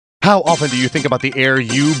How often do you think about the air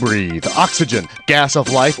you breathe? Oxygen, gas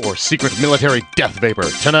of life, or secret military death vapor?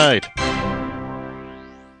 Tonight.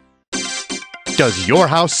 Does your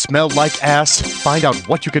house smell like ass? Find out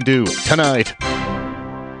what you can do tonight.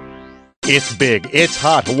 It's big, it's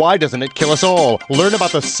hot, why doesn't it kill us all? Learn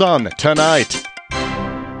about the sun tonight.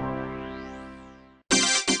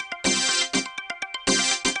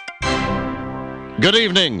 Good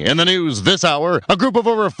evening. In the news this hour, a group of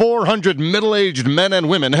over 400 middle-aged men and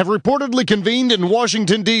women have reportedly convened in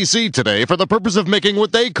Washington, D.C. today for the purpose of making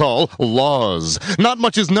what they call laws. Not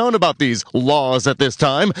much is known about these laws at this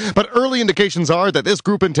time, but early indications are that this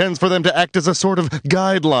group intends for them to act as a sort of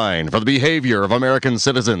guideline for the behavior of American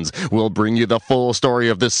citizens. We'll bring you the full story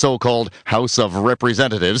of this so-called House of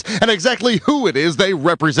Representatives and exactly who it is they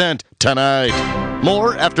represent tonight.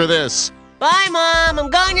 More after this. Bye, Mom. I'm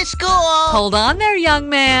going to school. Hold on there, young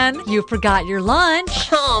man. You forgot your lunch.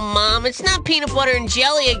 Oh, Mom, it's not peanut butter and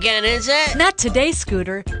jelly again, is it? Not today,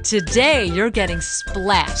 Scooter. Today, you're getting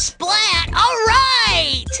SPLAT. SPLAT! All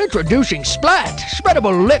right! Introducing SPLAT.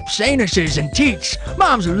 Spreadable lips, anuses, and teats.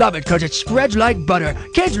 Moms love it because it spreads like butter.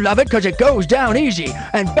 Kids love it because it goes down easy.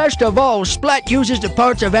 And best of all, SPLAT uses the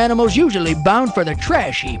parts of animals usually bound for the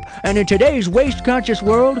trash heap. And in today's waste-conscious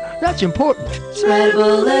world, that's important.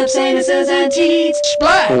 Spreadable lips, anuses, and teats.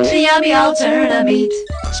 SPLAT! The yummy alternative.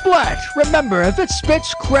 SPLAT! Remember, if it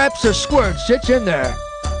spits, craps, or squirts, it's in there.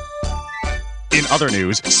 In other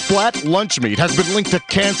news, SPLAT lunch meat has been linked to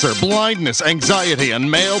cancer, blindness, anxiety, and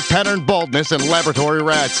male pattern baldness in laboratory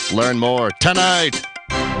rats. Learn more tonight.